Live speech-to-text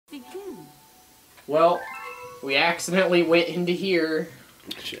Well, we accidentally went into here.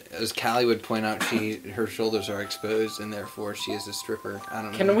 As Callie would point out, her shoulders are exposed, and therefore she is a stripper. I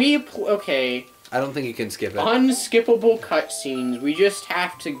don't know. Can we... Okay. I don't think you can skip it. Unskippable cutscenes. We just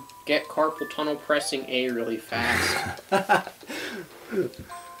have to get carpal tunnel pressing A really fast.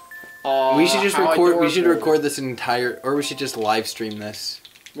 We should just record. Adorable. We should record this entire, or we should just live stream this.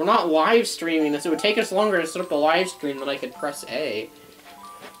 We're not live streaming this. It would take us longer to set up the live stream than I could press A.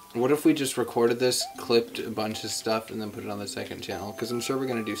 What if we just recorded this, clipped a bunch of stuff, and then put it on the second channel? Because I'm sure we're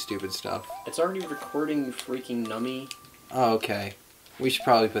gonna do stupid stuff. It's already recording, you freaking nummy. Oh, okay. We should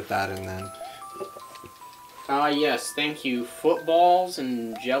probably put that in then. Yes, thank you. Footballs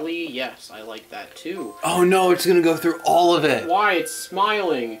and jelly, yes, I like that too. Oh no, it's gonna go through all of it! Why? It's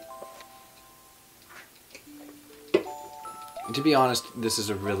smiling. To be honest, this is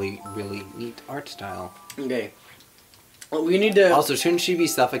a really, really neat art style. Okay. Well, we need to... Also, shouldn't she be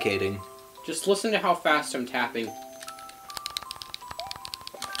suffocating? Just listen to how fast I'm tapping.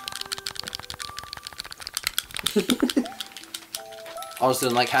 Also,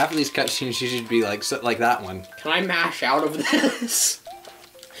 in like half of these cutscenes, she should be like that one. Can I mash out of this?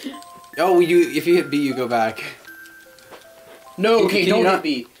 Oh, if you hit B, you go back. No, okay, don't hit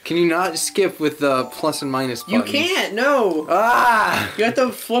B. Can you not skip with the plus and minus buttons? You can't, no! Ah! You have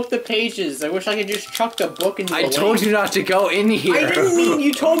to flip the pages. I wish I could just chuck the book into the I told you not to go in here! I didn't mean,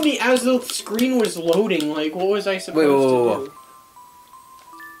 you told me as the screen was loading, like, what was I supposed to do?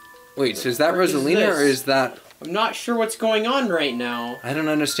 Wait, so is that Rosalina, or is that... I'm not sure what's going on right now. I don't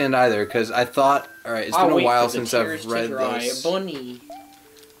understand either, because I thought... Alright, it's been a while since I've read this. Bunny.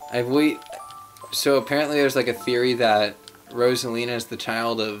 So apparently there's like a theory that Rosalina is the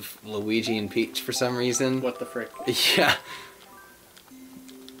child of Luigi and Peach for some reason. What the frick? Yeah.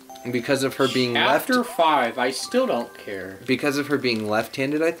 Because of her being After 5, I still don't care. Because of her being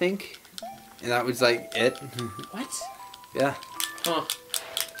left-handed, I think. And that was like it. What? Yeah. Huh.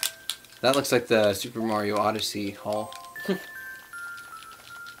 That looks like the Super Mario Odyssey hall.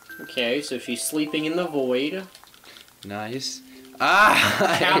 Okay, so she's sleeping in the void. Nice.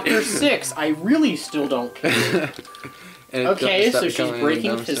 Ah! Chapter 6, I really still don't care. Okay, so she's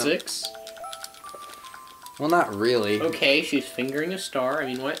breaking physics. Well, not really. Okay, she's fingering a star. I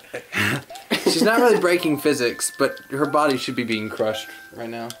mean, what? She's not really breaking physics, but her body should be being crushed right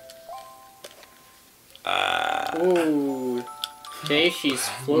now. Ooh. Okay, she's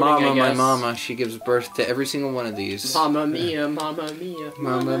floating, I guess. My mama, she gives birth to every single one of these. Mamma mia, mamma mia.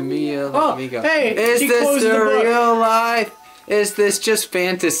 Mamma mia, let me go. Hey, is this the real life? Is this just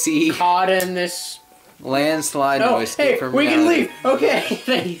fantasy? Caught in this... Landslide, no escape from we reality. can leave. Okay,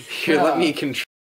 thank you. Here, let me control.